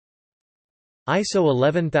ISO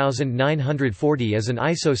 11940 is an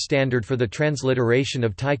ISO standard for the transliteration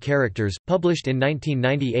of Thai characters, published in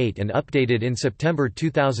 1998 and updated in September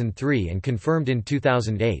 2003 and confirmed in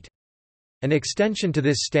 2008. An extension to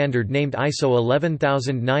this standard named ISO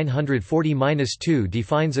 11940-2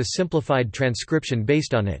 defines a simplified transcription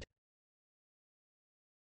based on it.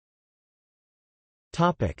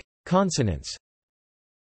 Consonants.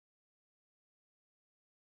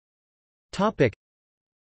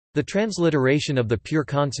 The transliteration of the pure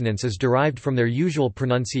consonants is derived from their usual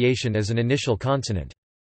pronunciation as an initial consonant.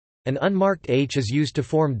 An unmarked H is used to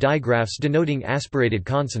form digraphs denoting aspirated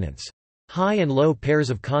consonants. High and low pairs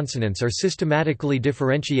of consonants are systematically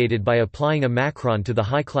differentiated by applying a macron to the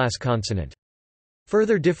high-class consonant.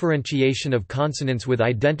 Further differentiation of consonants with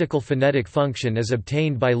identical phonetic function is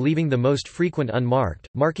obtained by leaving the most frequent unmarked,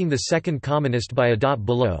 marking the second commonest by a dot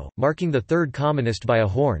below, marking the third commonest by a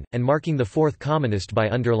horn, and marking the fourth commonest by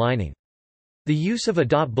underlining. The use of a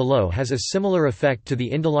dot below has a similar effect to the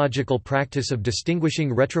indological practice of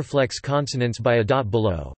distinguishing retroflex consonants by a dot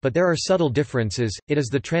below, but there are subtle differences. It is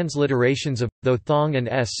the transliterations of tho, thong and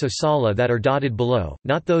s sosala that are dotted below,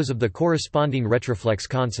 not those of the corresponding retroflex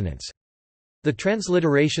consonants. The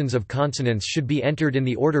transliterations of consonants should be entered in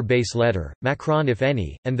the order base letter, macron if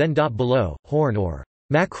any, and then dot below, horn or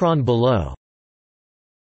macron below.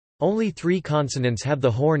 Only 3 consonants have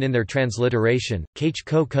the horn in their transliteration, kh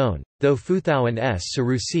ko kone, though futhao and s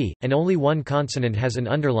sarusi, and only 1 consonant has an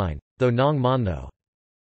underline, though nong mon tho.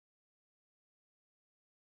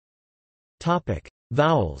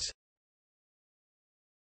 Vowels.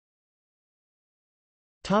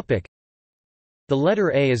 The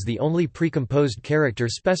letter A is the only precomposed character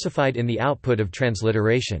specified in the output of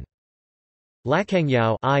transliteration.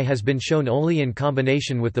 Lakangyao I has been shown only in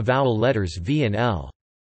combination with the vowel letters V and L.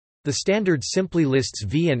 The standard simply lists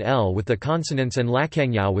V and L with the consonants and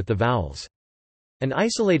Lakangyao with the vowels. An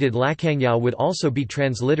isolated Lakangyao would also be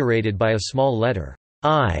transliterated by a small letter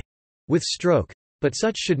I with stroke, but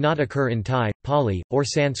such should not occur in Thai, Pali, or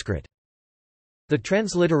Sanskrit. The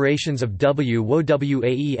transliterations of W, Wo,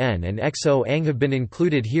 Waen and Xo Ang have been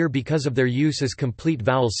included here because of their use as complete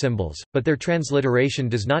vowel symbols, but their transliteration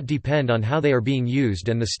does not depend on how they are being used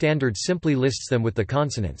and the standard simply lists them with the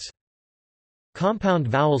consonants. Compound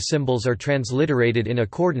vowel symbols are transliterated in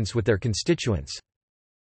accordance with their constituents.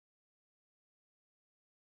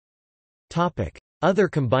 Other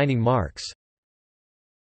combining marks.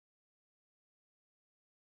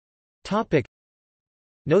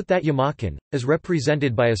 Note that Yamakan is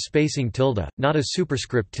represented by a spacing tilde, not a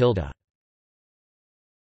superscript tilde.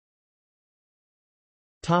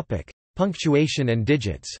 Punctuation and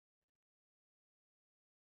digits.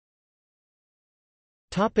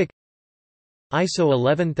 ISO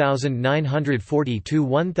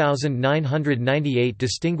 11940-1998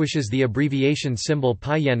 distinguishes the abbreviation symbol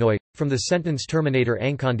Payanoi from the sentence terminator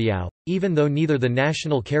Angkondiao, even though neither the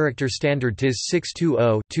National Character Standard TIS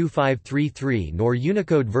 620-2533 nor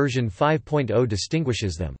Unicode version 5.0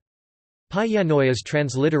 distinguishes them. Payanoi is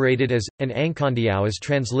transliterated as, and Angkondiao is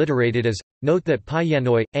transliterated as. Note that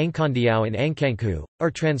Payanoi, Angkondiao and Angkanku are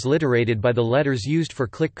transliterated by the letters used for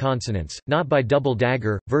click consonants, not by double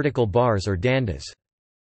dagger, vertical bars or dandas.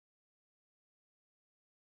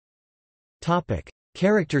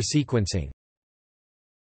 Character sequencing.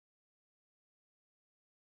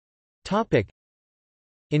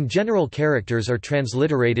 In general, characters are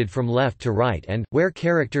transliterated from left to right and, where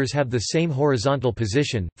characters have the same horizontal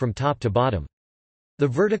position, from top to bottom. The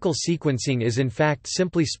vertical sequencing is in fact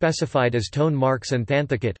simply specified as tone marks and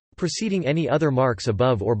thanthicate, preceding any other marks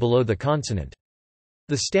above or below the consonant.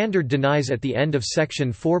 The standard denies at the end of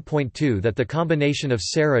section 4.2 that the combination of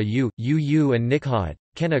Sara U, UU and Nikhaat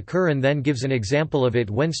can occur and then gives an example of it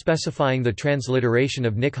when specifying the transliteration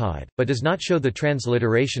of Nikhaat, but does not show the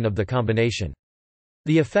transliteration of the combination.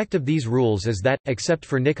 The effect of these rules is that, except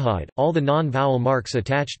for Nikhaat, all the non-vowel marks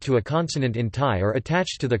attached to a consonant in Thai are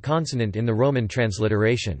attached to the consonant in the Roman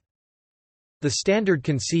transliteration. The standard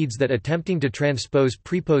concedes that attempting to transpose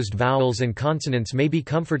preposed vowels and consonants may be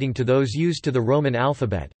comforting to those used to the Roman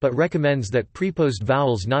alphabet, but recommends that preposed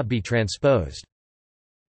vowels not be transposed.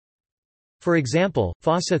 For example,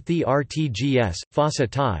 Phasa Thi Rtgs, Phasa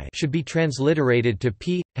Thai should be transliterated to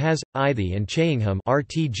P, Has, Ithi and Chaingham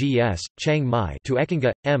Rtgs, Chang Mai to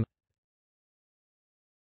Ekinga, M.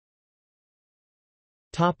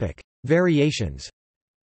 Variations.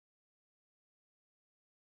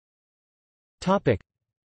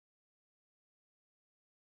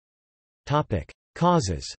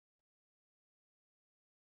 Causes.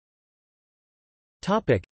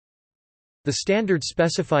 The standard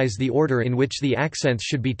specifies the order in which the accents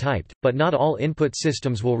should be typed, but not all input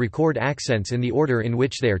systems will record accents in the order in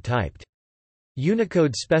which they are typed.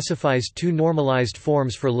 Unicode specifies two normalized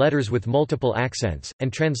forms for letters with multiple accents,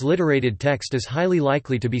 and transliterated text is highly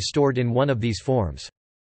likely to be stored in one of these forms.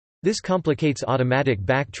 This complicates automatic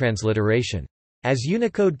back transliteration. As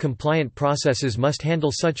Unicode-compliant processes must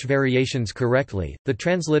handle such variations correctly, the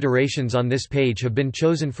transliterations on this page have been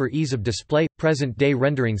chosen for ease of display. Present-day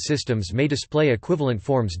rendering systems may display equivalent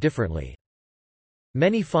forms differently.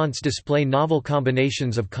 Many fonts display novel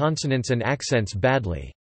combinations of consonants and accents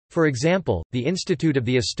badly. For example, the Institute of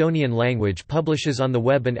the Estonian Language publishes on the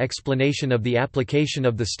web an explanation of the application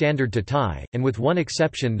of the standard to Thai, and with one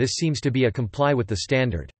exception this seems to be a comply with the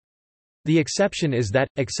standard. The exception is that,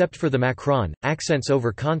 except for the macron, accents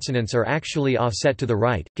over consonants are actually offset to the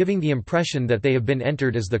right, giving the impression that they have been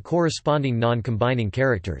entered as the corresponding non-combining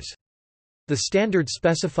characters. The standard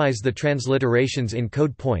specifies the transliterations in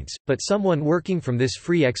code points, but someone working from this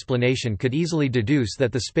free explanation could easily deduce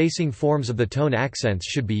that the spacing forms of the tone accents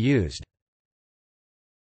should be used.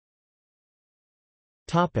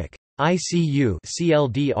 ICU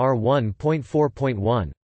CLDR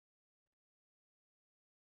 1.4.1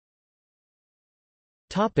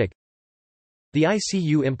 The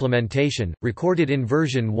ICU implementation, recorded in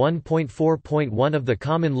version 1.4.1 of the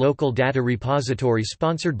Common Local Data Repository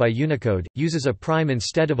sponsored by Unicode, uses a prime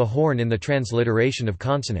instead of a horn in the transliteration of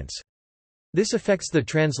consonants. This affects the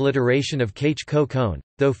transliteration of kh ko kone,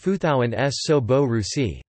 though futhau and s so bo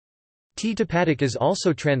rusi. T topatic is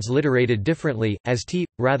also transliterated differently, as t,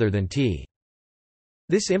 rather than t.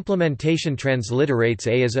 This implementation transliterates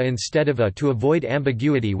a as a instead of a to avoid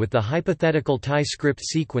ambiguity with the hypothetical Thai script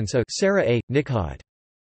sequence a Sarah a, Nikhat.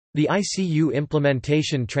 The ICU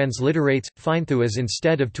implementation transliterates finthu as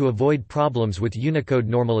instead of to avoid problems with Unicode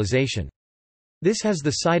normalization. This has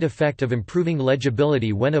the side effect of improving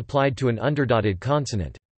legibility when applied to an underdotted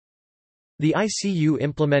consonant. The ICU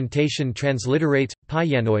implementation transliterates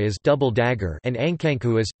Paiyanoi as double dagger and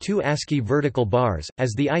Ankanku as two ASCII vertical bars.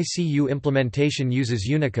 As the ICU implementation uses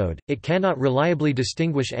Unicode, it cannot reliably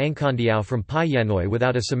distinguish Ankandiao from Paiyanoi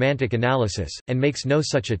without a semantic analysis, and makes no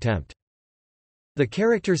such attempt. The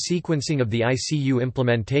character sequencing of the ICU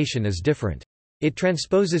implementation is different. It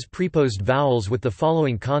transposes preposed vowels with the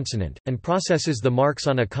following consonant, and processes the marks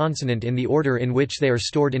on a consonant in the order in which they are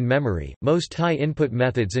stored in memory. Most Thai input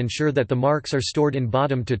methods ensure that the marks are stored in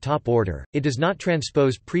bottom to top order. It does not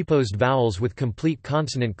transpose preposed vowels with complete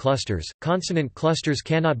consonant clusters. Consonant clusters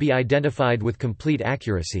cannot be identified with complete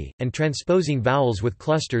accuracy, and transposing vowels with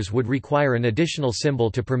clusters would require an additional symbol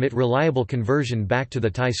to permit reliable conversion back to the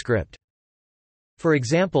Thai script. For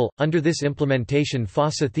example, under this implementation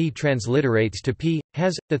fa sa thi transliterates to p,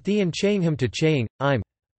 has, the thi and chayingham to chaying, I'm.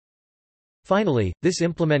 Finally, this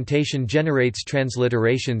implementation generates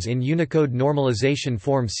transliterations in Unicode normalization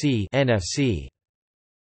form C NFC.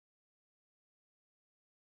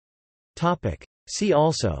 See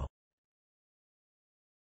also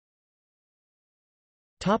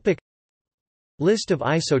List of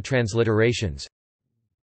ISO transliterations,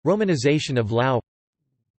 Romanization of Lao,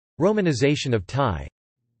 Romanization of Thai,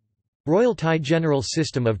 Royal Thai General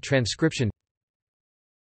System of Transcription.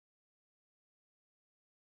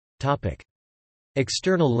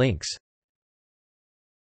 External links.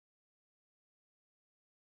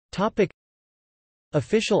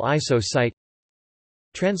 Official ISO site,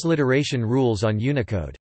 Transliteration rules on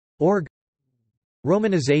Unicode.org,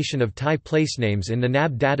 Romanization of Thai placenames in the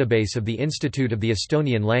NAB database of the Institute of the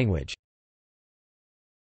Estonian Language.